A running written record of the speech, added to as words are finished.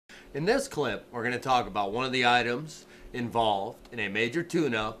In this clip, we're going to talk about one of the items involved in a major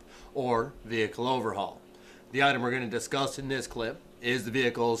tune-up or vehicle overhaul. The item we're going to discuss in this clip is the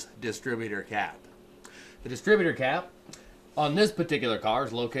vehicle's distributor cap. The distributor cap on this particular car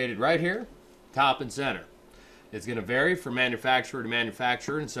is located right here, top and center. It's going to vary from manufacturer to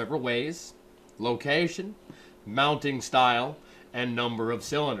manufacturer in several ways: location, mounting style, and number of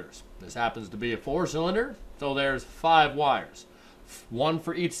cylinders. This happens to be a 4-cylinder, so there's 5 wires. One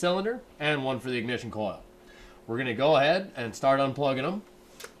for each cylinder and one for the ignition coil. We're going to go ahead and start unplugging them.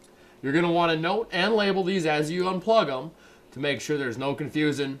 You're going to want to note and label these as you unplug them to make sure there's no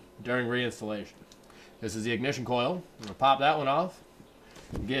confusion during reinstallation. This is the ignition coil. I'm going to pop that one off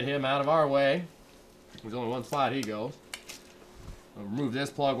and get him out of our way. There's only one slide he goes. I'll remove this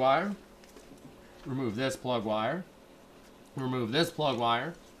plug wire, remove this plug wire, remove this plug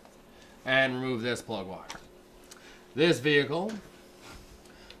wire, and remove this plug wire. This vehicle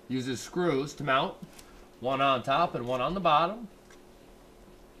uses screws to mount, one on top and one on the bottom.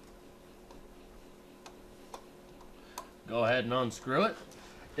 Go ahead and unscrew it.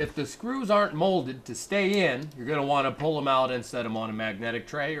 If the screws aren't molded to stay in, you're going to want to pull them out and set them on a magnetic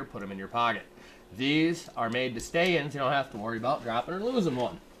tray or put them in your pocket. These are made to stay in, so you don't have to worry about dropping or losing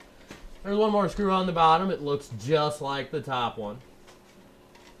one. There's one more screw on the bottom. It looks just like the top one.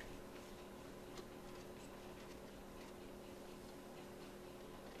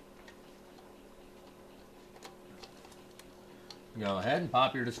 Go ahead and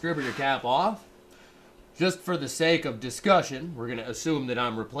pop your distributor cap off. Just for the sake of discussion, we're going to assume that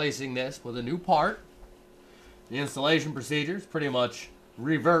I'm replacing this with a new part. The installation procedure is pretty much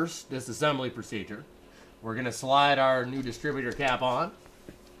reverse disassembly procedure. We're going to slide our new distributor cap on,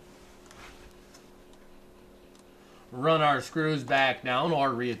 run our screws back down, or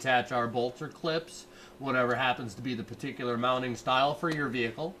reattach our bolts or clips, whatever happens to be the particular mounting style for your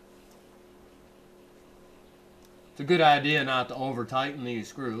vehicle. It's a good idea not to over tighten these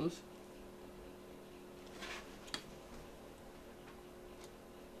screws.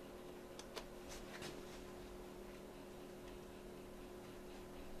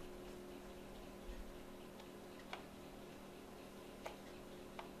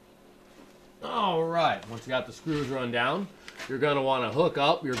 Alright, once you got the screws run down, you're going to want to hook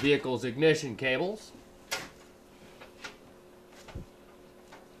up your vehicle's ignition cables.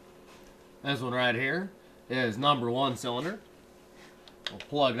 This one right here is number 1 cylinder. We'll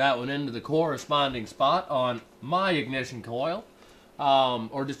plug that one into the corresponding spot on my ignition coil,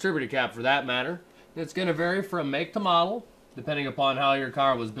 or distributor cap for that matter. It's going to vary from make to model, depending upon how your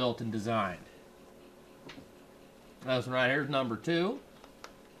car was built and designed. This one right here is number 2.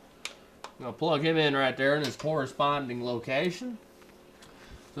 I'm going to plug him in right there in his corresponding location.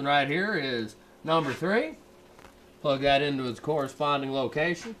 This one right here is number 3. Plug that into its corresponding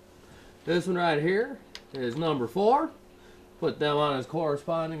location. This one right here is number 4. Put them on its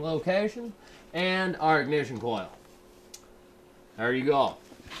corresponding location. And our ignition coil. There you go.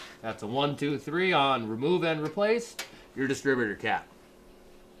 That's a 1, 2, 3 on remove and replace your distributor cap.